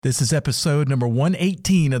This is episode number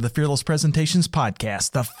 118 of the Fearless Presentations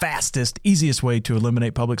Podcast, the fastest, easiest way to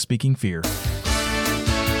eliminate public speaking fear.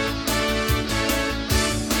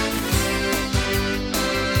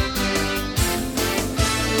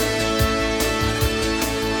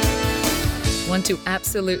 Want to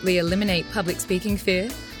absolutely eliminate public speaking fear?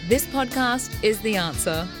 This podcast is the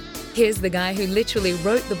answer. Here's the guy who literally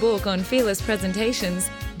wrote the book on Fearless Presentations,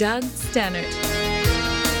 Doug Stannard.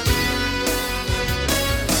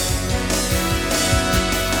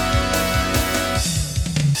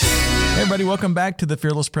 Hey everybody, welcome back to the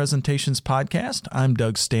Fearless Presentations Podcast. I'm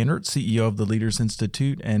Doug Stannard, CEO of the Leaders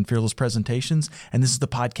Institute and Fearless Presentations, and this is the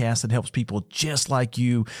podcast that helps people just like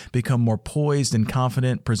you become more poised and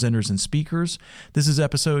confident presenters and speakers. This is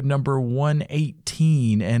episode number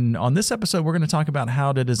 118, and on this episode, we're going to talk about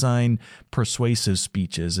how to design persuasive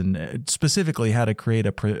speeches, and specifically how to create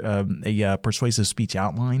a persuasive speech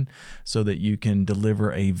outline so that you can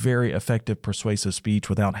deliver a very effective persuasive speech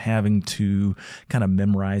without having to kind of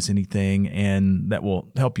memorize anything, and that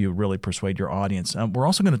will help you really persuade your audience. We're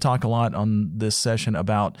also going to talk a lot on this session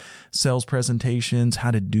about sales presentations,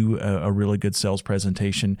 how to do a really good sales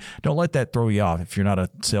presentation. Don't let that throw you off if you're not a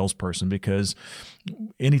salesperson, because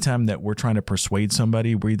anytime that we're trying to persuade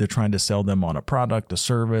somebody, we're either trying to sell them on a product, a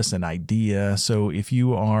service, an idea. So if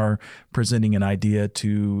you are presenting an idea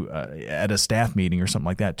to at a staff meeting or something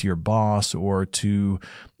like that to your boss or to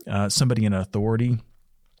somebody in authority,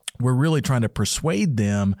 we're really trying to persuade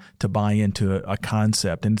them to buy into a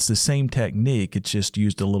concept, and it's the same technique. It's just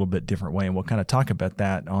used a little bit different way, and we'll kind of talk about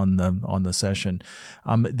that on the session.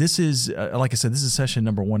 This is, like I said, this is session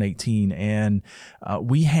number 118, and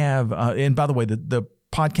we have. And by the way, the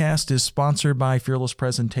podcast is sponsored by Fearless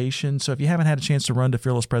Presentations. So if you haven't had a chance to run to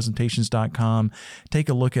fearlesspresentations.com, take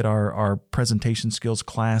a look at our presentation skills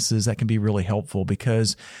classes. That can be really helpful,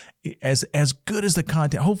 because as good as the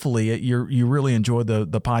content, hopefully you really enjoy the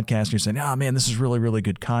podcast. You're saying, oh man, this is really, really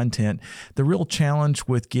good content. The real challenge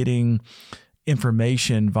with getting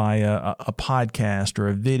information via a podcast or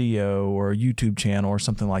a video or a YouTube channel or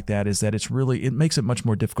something like that is that it makes it much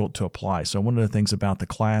more difficult to apply. So one of the things about the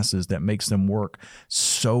classes that makes them work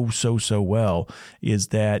so well is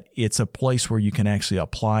that it's a place where you can actually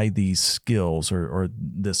apply these skills or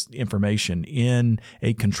this information in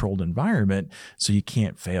a controlled environment, so you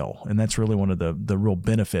can't fail. And that's really one of the real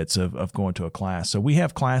benefits of going to a class. So we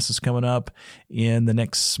have classes coming up in the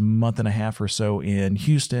next month and a half or so in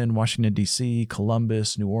Houston, Washington, D.C.,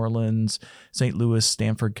 Columbus, New Orleans, St. Louis,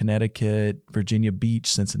 Stamford, Connecticut, Virginia Beach,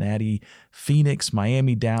 Cincinnati, Phoenix,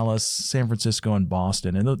 Miami, Dallas, San Francisco, and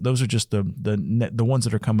Boston. And those are just the ones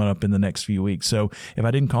that are coming up in the next few weeks. So if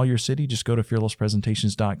I didn't call your city, just go to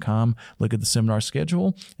fearlesspresentations.com, look at the seminar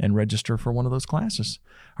schedule, and register for one of those classes.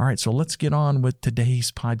 All right, so let's get on with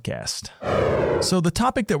today's podcast. So the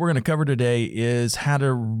topic that we're going to cover today is how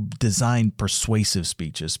to design persuasive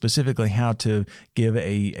speeches, specifically how to give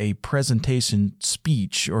a presentation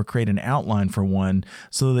speech or create an outline for one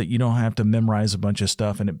so that you don't have to memorize a bunch of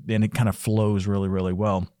stuff and it kind of flows really, really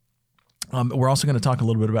well. We're also going to talk a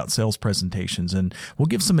little bit about sales presentations, and we'll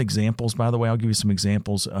give some examples. By the way, I'll give you some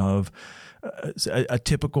examples of a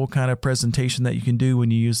typical kind of presentation that you can do when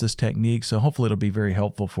you use this technique. So hopefully it'll be very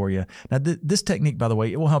helpful for you. Now, this technique, by the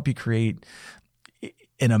way, it will help you create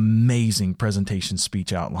an amazing presentation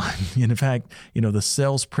speech outline. And in fact, the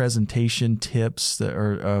sales presentation tips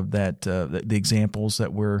the examples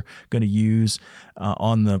that we're going to use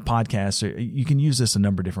on the podcast, you can use this a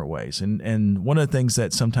number of different ways. And one of the things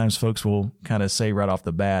that sometimes folks will kind of say right off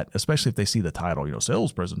the bat, especially if they see the title,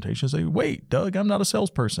 sales presentation, say, "Wait, Doug, I'm not a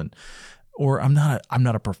salesperson." Or I'm not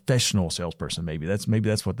a professional salesperson. Maybe that's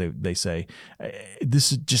what they say.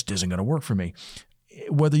 This just isn't going to work for me.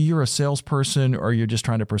 Whether you're a salesperson or you're just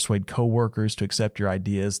trying to persuade coworkers to accept your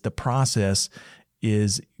ideas, the process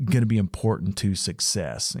is going to be important to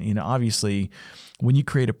success. Obviously, when you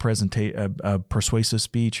create a persuasive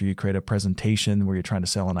speech, or you create a presentation where you're trying to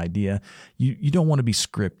sell an idea, you don't want to be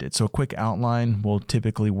scripted. So a quick outline will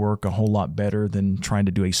typically work a whole lot better than trying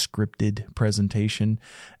to do a scripted presentation.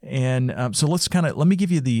 And so let me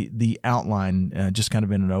give you the outline, just kind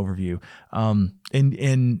of in an overview.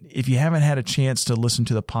 And if you haven't had a chance to listen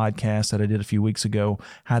to the podcast that I did a few weeks ago,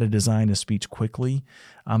 how to design a speech quickly,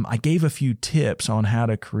 I gave a few tips on how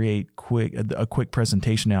to create a quick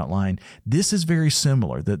presentation outline. This is very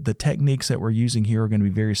similar. The techniques that we're using here are going to be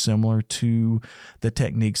very similar to the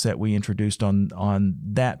techniques that we introduced on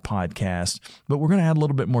that podcast, but we're going to add a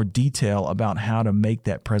little bit more detail about how to make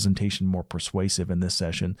that presentation more persuasive in this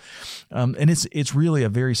session. And it's really a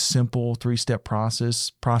very simple 3-step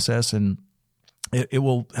process, and It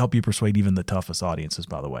will help you persuade even the toughest audiences,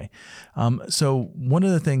 by the way. So one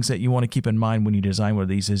of the things that you want to keep in mind when you design one of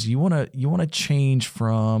these is you want to change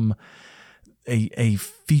from a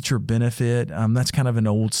feature benefit. That's kind of an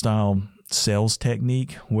old style sales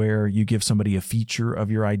technique where you give somebody a feature of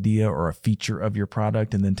your idea or a feature of your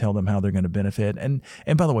product and then tell them how they're going to benefit. And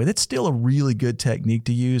by the way, that's still a really good technique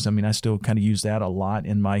to use. I mean, I still kind of use that a lot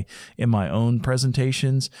in my own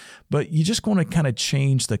presentations, but you just want to kind of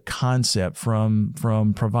change the concept from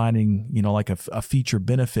providing, like a feature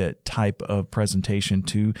benefit type of presentation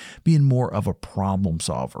to being more of a problem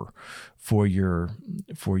solver for your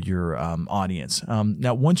audience.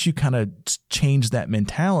 Now, once you kind of change that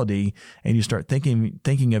mentality and you start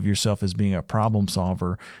thinking of yourself as being a problem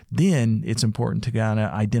solver, then it's important to kind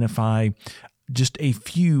of identify just a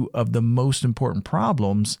few of the most important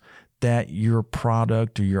problems that your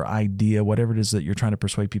product or your idea, whatever it is that you're trying to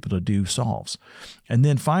persuade people to do, solves. And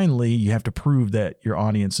then finally, you have to prove that your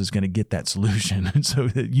audience is going to get that solution so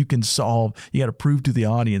that you can solve, you got to prove to the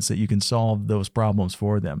audience that you can solve those problems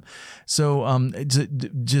for them. So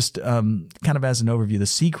just kind of as an overview, the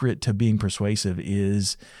secret to being persuasive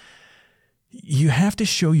is you have to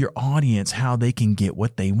show your audience how they can get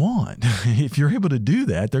what they want. If you're able to do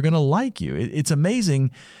that, they're going to like you. It's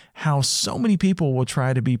amazing how so many people will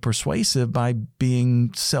try to be persuasive by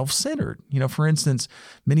being self-centered. For instance,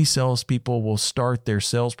 many salespeople will start their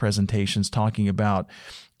sales presentations talking about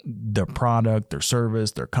their product, their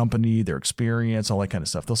service, their company, their experience, all that kind of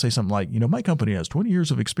stuff. They'll say something like, my company has 20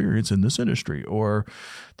 years of experience in this industry, or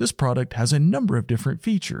this product has a number of different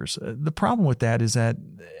features. The problem with that is that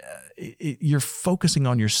you're focusing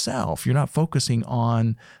on yourself. You're not focusing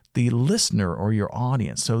on the listener or your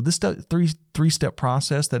audience. So this three-step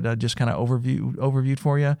process that I just kind of overviewed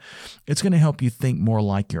for you, it's going to help you think more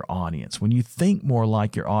like your audience. When you think more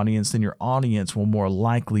like your audience, then your audience will more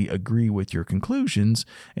likely agree with your conclusions,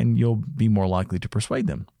 and you'll be more likely to persuade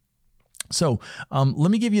them. So let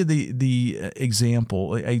me give you the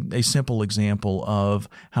example, a simple example of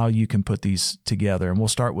how you can put these together. And we'll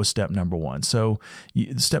start with step number one. So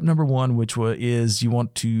step number one, which is you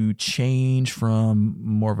want to change from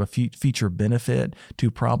more of a feature benefit to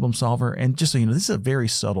problem solver. And just so you know, this is a very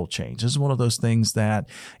subtle change. This is one of those things that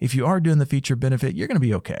if you are doing the feature benefit, you're going to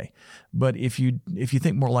be okay. But if you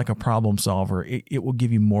think more like a problem solver, it will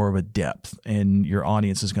give you more of a depth, and your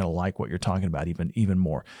audience is going to like what you're talking about even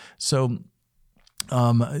more. So,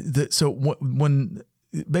 when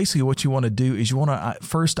basically what you want to do is you want to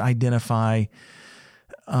first identify.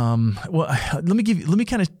 Let me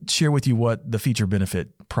kind of share with you what the feature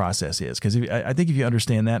benefit process is, because I think if you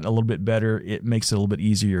understand that a little bit better, it makes it a little bit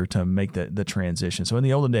easier to make the transition. So in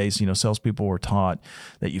the olden days, salespeople were taught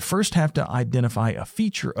that you first have to identify a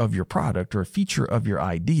feature of your product or a feature of your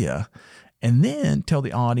idea, and then tell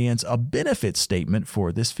the audience a benefit statement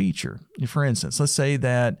for this feature. For instance, let's say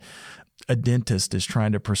that a dentist is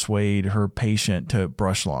trying to persuade her patient to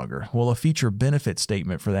brush longer. Well, a feature benefit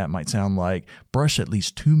statement for that might sound like brush at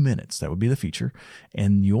least 2 minutes. That would be the feature,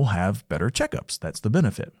 and you'll have better checkups. That's the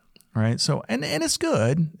benefit. Right. So, and it's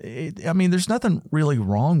good. There's nothing really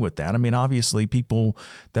wrong with that. Obviously people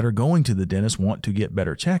that are going to the dentist want to get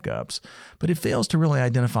better checkups, but it fails to really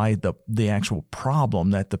identify the actual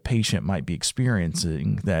problem that the patient might be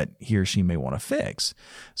experiencing that he or she may want to fix.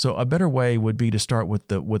 So a better way would be to start with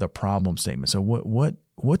a problem statement. So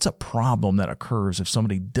what's a problem that occurs if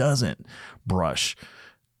somebody doesn't brush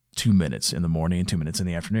 2 minutes in the morning and 2 minutes in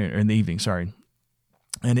the afternoon or in the evening? Sorry.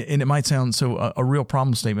 And it might sound, so a real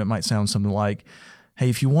problem statement might sound something like, hey,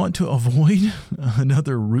 if you want to avoid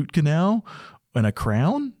another root canal and a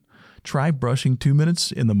crown, try brushing 2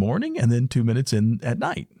 minutes in the morning and then 2 minutes at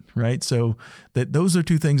night, right? So those are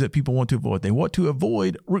two things that people want to avoid. They want to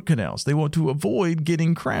avoid root canals. They want to avoid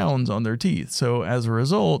getting crowns on their teeth. So as a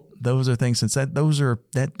result, those are things, since those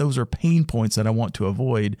are pain points that I want to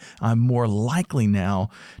avoid, I'm more likely now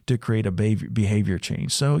to create a behavior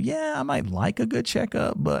change. So yeah, I might like a good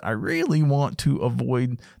checkup, but I really want to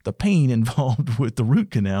avoid the pain involved with the root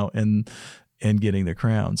canal and getting the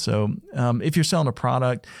crown. So if you're selling a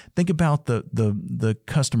product, think about the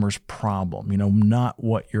customer's problem, not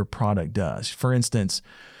what your product does. For instance,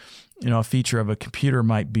 a feature of a computer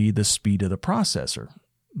might be the speed of the processor.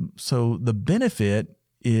 So the benefit,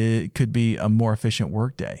 it could be a more efficient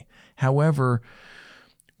workday. However,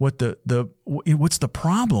 what's the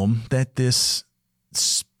problem that this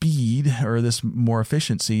speed or this more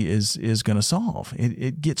efficiency is going to solve?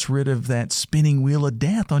 It gets rid of that spinning wheel of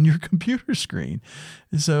death on your computer screen.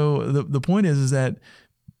 So the point is that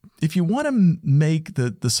if you want to make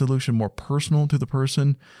the solution more personal to the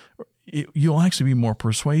person, you'll actually be more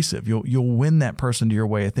persuasive. You'll win that person to your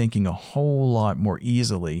way of thinking a whole lot more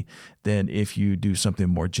easily than if you do something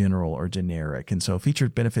more general or generic. And so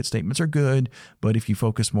featured benefit statements are good, but if you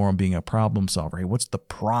focus more on being a problem solver, hey, what's the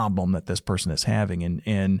problem that this person is having,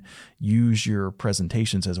 and use your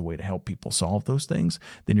presentations as a way to help people solve those things,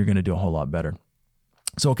 then you're going to do a whole lot better.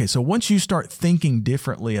 So once you start thinking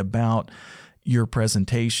differently about your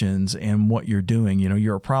presentations and what you're doing,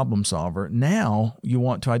 you're a problem solver. Now you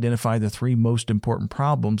want to identify the 3 most important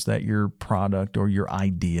problems that your product or your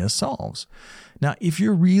idea solves. Now, if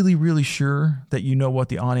you're really, really sure that you know what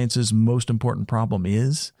the audience's most important problem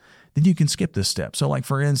is, then you can skip this step. So like,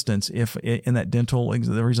 for instance, if in that dental,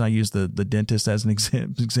 the reason I used the dentist as an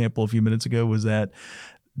example a few minutes ago was that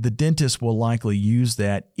the dentist will likely use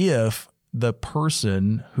that if the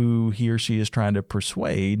person who he or she is trying to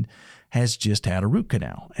persuade has just had a root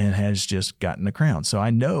canal and has just gotten a crown. So I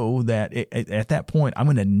know that at that point, I'm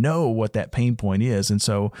going to know what that pain point is. And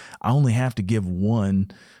so I only have to give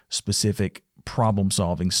one specific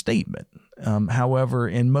problem-solving statement. However,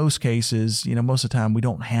 in most cases, most of the time we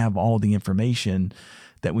don't have all the information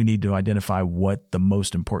that we need to identify what the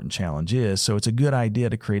most important challenge is. So it's a good idea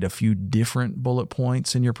to create a few different bullet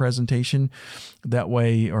points in your presentation. That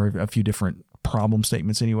way, or a few different problem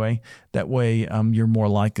statements anyway. That way, you're more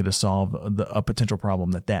likely to solve a potential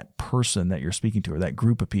problem that person that you're speaking to, or that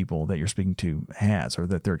group of people that you're speaking to has, or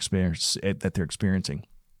that they're experiencing.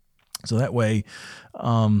 So that way,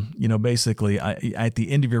 basically, at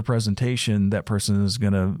the end of your presentation, that person is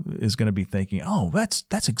gonna be thinking, "Oh,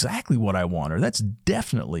 that's exactly what I want," or "That's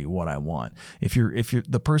definitely what I want." If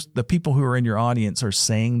the people who are in your audience are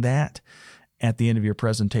saying that at the end of your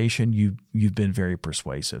presentation, you've been very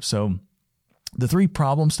persuasive. So the 3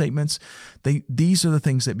 problem statements, these are the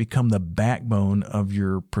things that become the backbone of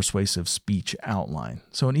your persuasive speech outline.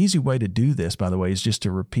 So an easy way to do this, by the way, is just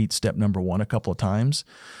to repeat step number 1 a couple of times.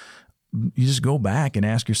 You just go back and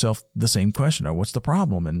ask yourself the same question, or what's the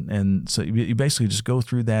problem? And so you basically just go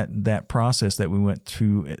through that process that we went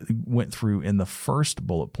through in the first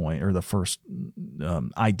bullet point, or the first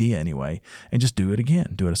idea anyway, and just do it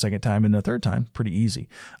again. Do it a second time and a third time. Pretty easy.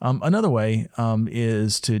 Another way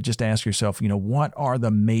is to just ask yourself, what are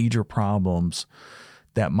the major problems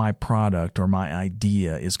that my product or my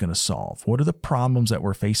idea is going to solve? What are the problems that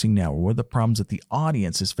we're facing now? Or what are the problems that the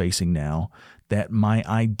audience is facing now that my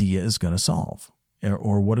idea is going to solve?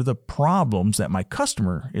 Or what are the problems that my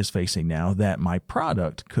customer is facing now that my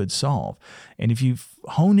product could solve? And if you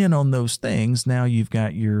hone in on those things, now you've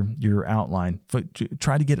got your outline.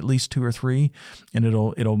 Try to get at least 2 or 3, and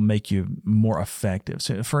it'll make you more effective.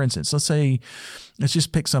 So for instance, let's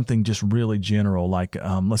just pick something just really general, like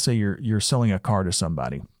let's say you're selling a car to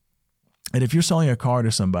somebody. And if you're selling a car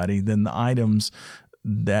to somebody, then the items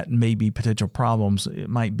that may be potential problems, it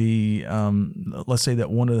might be, let's say that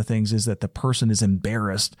one of the things is that the person is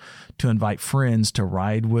embarrassed to invite friends to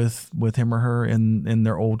ride with him or her in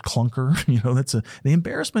their old clunker. The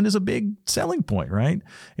embarrassment is a big selling point, right?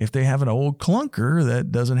 If they have an old clunker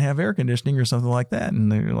that doesn't have air conditioning or something like that,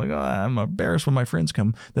 and they're like, "Oh, I'm embarrassed when my friends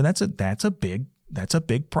come," then that's a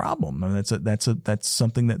big problem. I mean, that's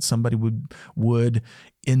something that somebody would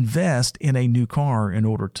invest in a new car in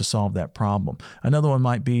order to solve that problem. Another one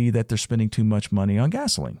might be that they're spending too much money on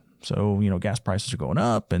gasoline. So, gas prices are going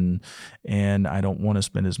up, and I don't want to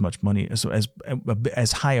spend as much money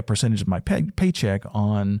as high a percentage of my paycheck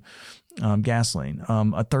on gasoline.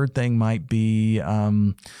 A third thing might be,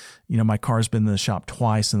 my car's been in the shop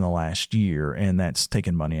twice in the last year, and that's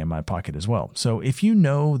taken money in my pocket as well. So if you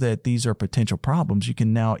know that these are potential problems, you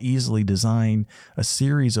can now easily design a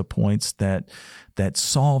series of points that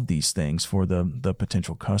solve these things for the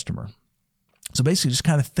potential customer. So basically, just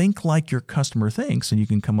kind of think like your customer thinks, and you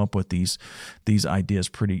can come up with these ideas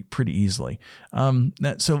pretty easily.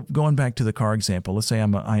 So going back to the car example, let's say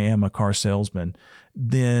I am a car salesman,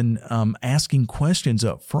 then asking questions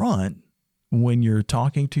up front when you're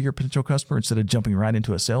talking to your potential customer, instead of jumping right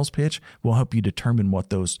into a sales pitch, will help you determine what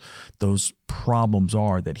those problems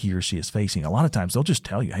are that he or she is facing. A lot of times they'll just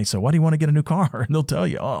tell you, "Hey, so why do you want to get a new car?" And they'll tell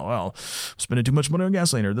you, "Oh, well, I'm spending too much money on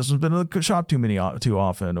gasoline, or this has been in the shop too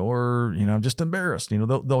often, or, I'm just embarrassed."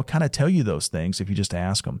 They'll kind of tell you those things if you just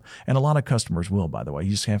ask them. And a lot of customers will, by the way.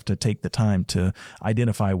 You just have to take the time to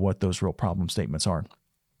identify what those real problem statements are.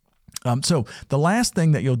 So the last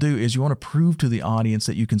thing that you'll do is you want to prove to the audience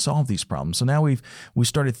that you can solve these problems. So now we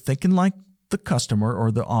started thinking like the customer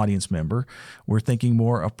or the audience member. We're thinking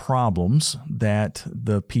more of problems that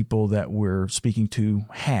the people that we're speaking to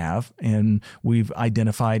have, and we've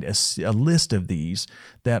identified a list of these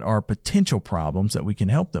that are potential problems that we can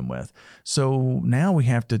help them with. So now we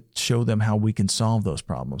have to show them how we can solve those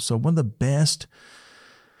problems. So one of the best,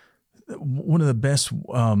 once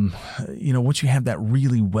you have that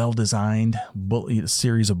really well-designed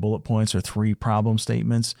series of bullet points or 3 problem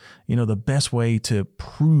statements, the best way to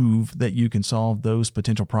prove that you can solve those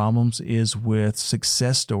potential problems is with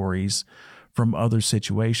success stories from other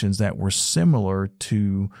situations that were similar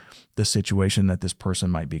to the situation that this person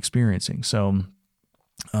might be experiencing. So,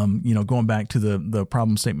 going back to the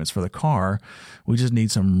problem statements for the car, we just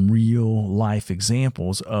need some real life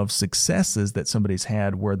examples of successes that somebody's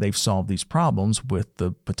had where they've solved these problems with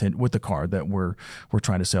the car that we're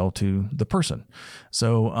trying to sell to the person.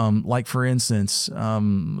 So, like for instance,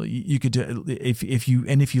 you could do, if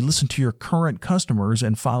you listen to your current customers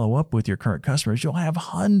and follow up with your current customers, you'll have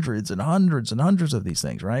hundreds and hundreds and hundreds of these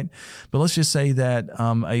things, right? But let's just say that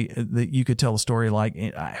that you could tell a story like,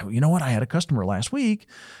 I had a customer last week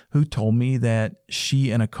who told me that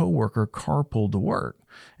she and a coworker carpooled to work.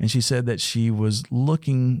 And she said that she was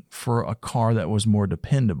looking for a car that was more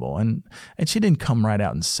dependable. And she didn't come right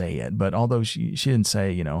out and say it, but although she didn't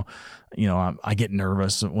say, I get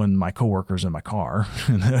nervous when my coworker's in my car,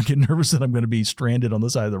 and I get nervous that I'm going to be stranded on the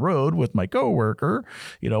side of the road with my coworker,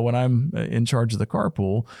 when I'm in charge of the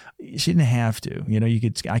carpool. She didn't have to,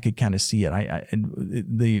 I could kind of see it.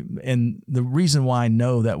 And the reason why I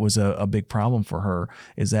know that was a big problem for her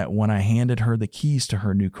is that when I handed her the keys to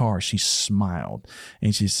her new car, she smiled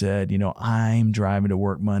and she said, I'm driving to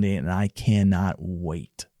work Monday and I cannot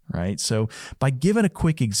wait. Right. So by giving a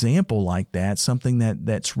quick example like that, something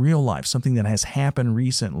that's real life, something that has happened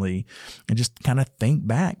recently, and just kind of think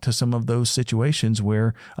back to some of those situations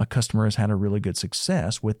where a customer has had a really good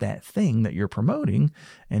success with that thing that you're promoting,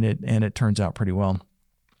 and it turns out pretty well.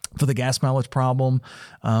 For the gas mileage problem,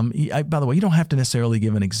 by the way, you don't have to necessarily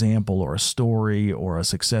give an example or a story or a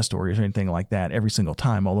success story or anything like that every single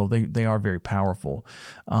time, although they are very powerful.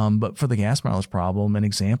 But for the gas mileage problem, an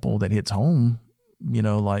example that hits home,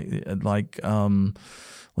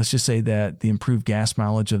 let's just say that the improved gas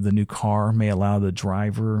mileage of the new car may allow the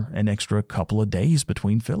driver an extra couple of days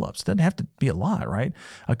between fill-ups. Doesn't have to be a lot, right?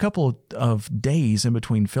 A couple of days in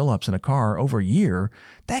between fill-ups in a car over a year,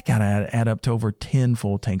 that got to add up to over 10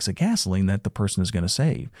 full tanks of gasoline that the person is going to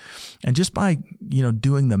save. And just by,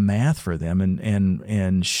 doing the math for them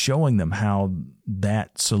and showing them how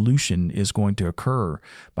that solution is going to occur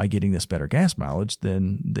by getting this better gas mileage,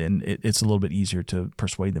 then it's a little bit easier to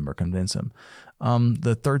persuade them or convince them.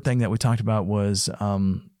 The third thing that we talked about was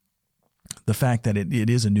the fact that it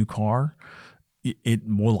is a new car. It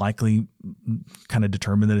will likely kind of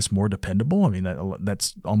determine that it's more dependable. I mean,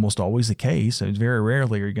 that's almost always the case. It's very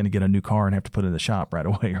rarely are you going to get a new car and have to put it in the shop right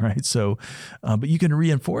away, right? So, but you can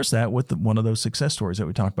reinforce that with one of those success stories that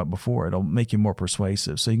we talked about before. It'll make you more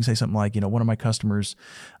persuasive. So you can say something like, one of my customers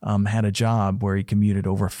had a job where he commuted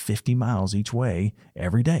over 50 miles each way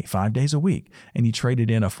every day, 5 days a week, and he traded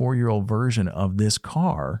in a 4-year-old version of this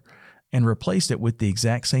car and replaced it with the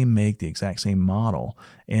exact same make, the exact same model.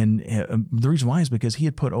 And the reason why is because he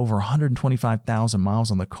had put over 125,000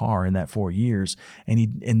 miles on the car in that 4 years, and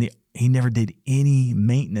he never did any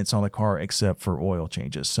maintenance on the car except for oil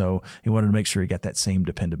changes. So he wanted to make sure he got that same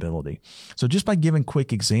dependability. So just by giving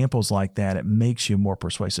quick examples like that, it makes you more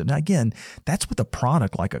persuasive. Now, again, that's with a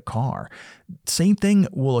product like a car. Same thing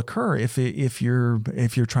will occur if you're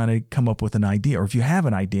trying to come up with an idea, or if you have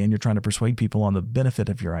an idea and you're trying to persuade people on the benefit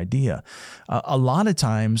of your idea. A lot of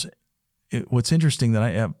times, what's interesting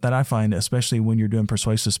that I find, especially when you're doing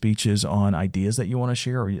persuasive speeches on ideas that you want to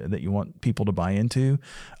share or that you want people to buy into,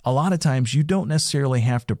 a lot of times you don't necessarily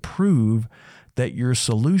have to prove that your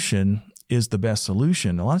solution is the best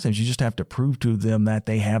solution. A lot of times you just have to prove to them that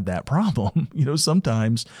they have that problem.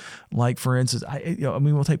 Sometimes, like for instance,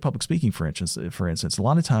 we'll take public speaking for instance. A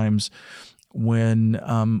lot of times when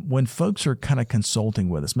folks are kind of consulting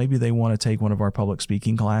with us, maybe they want to take one of our public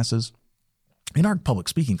speaking classes. And our public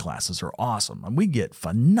speaking classes are awesome, and we get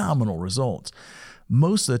phenomenal results.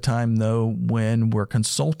 Most of the time, though, when we're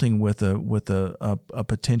consulting with a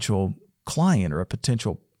potential client or a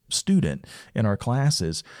potential student in our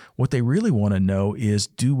classes, what they really want to know is,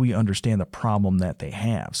 do we understand the problem that they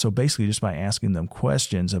have? So basically, just by asking them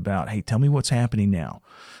questions about, hey, tell me what's happening now.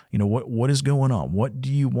 What is going on? What do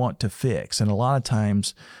you want to fix? And a lot of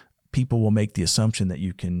times, people will make the assumption that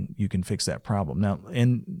you can fix that problem. Now,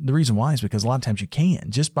 and the reason why is because a lot of times you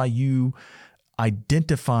can. Just by you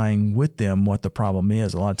identifying with them what the problem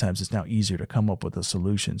is, a lot of times it's now easier to come up with a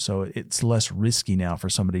solution. So it's less risky now for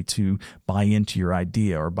somebody to buy into your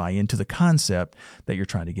idea or buy into the concept that you're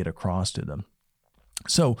trying to get across to them.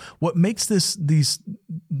 So what makes these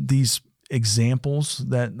examples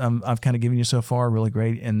that I've kind of given you so far really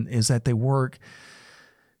great, and is that they work.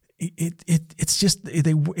 They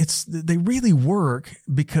really work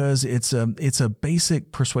because it's a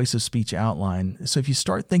basic persuasive speech outline. So if you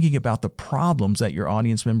start thinking about the problems that your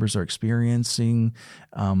audience members are experiencing,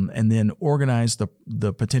 and then organize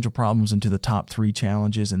the potential problems into the top 3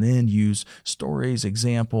 challenges, and then use stories,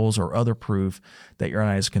 examples, or other proof that your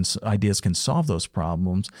ideas can solve those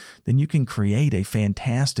problems, then you can create a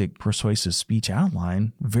fantastic persuasive speech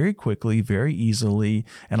outline very quickly, very easily,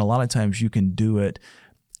 and a lot of times you can do it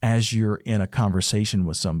as you're in a conversation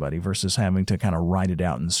with somebody versus having to kind of write it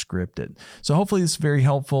out and script it. So hopefully it's very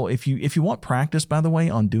helpful. If you want practice, by the way,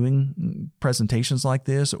 on doing presentations like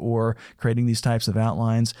this or creating these types of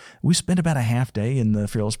outlines, we spent about a half day in the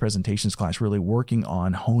Fearless Presentations class really working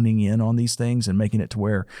on honing in on these things and making it to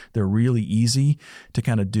where they're really easy to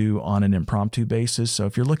kind of do on an impromptu basis. So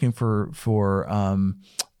if you're looking for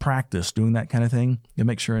practice doing that kind of thing, you'll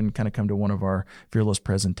make sure and kind of come to one of our Fearless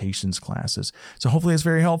Presentations classes. So hopefully it's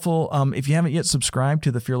very helpful. If you haven't yet subscribed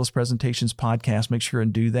to the Fearless Presentations podcast, make sure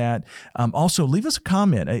and do that. Also, leave us a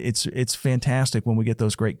comment. It's fantastic when we get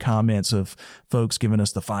those great comments of folks giving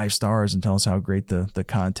us the 5 stars and tell us how great the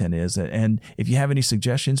content is. And if you have any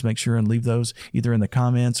suggestions, make sure and leave those either in the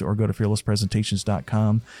comments or go to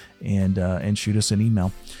fearlesspresentations.com and shoot us an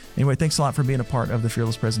email. Anyway, thanks a lot for being a part of the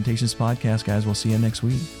Fearless Presentations podcast, guys. We'll see you next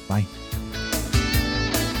week. Bye.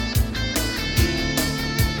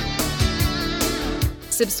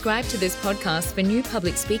 Subscribe to this podcast for new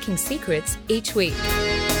public speaking secrets each week.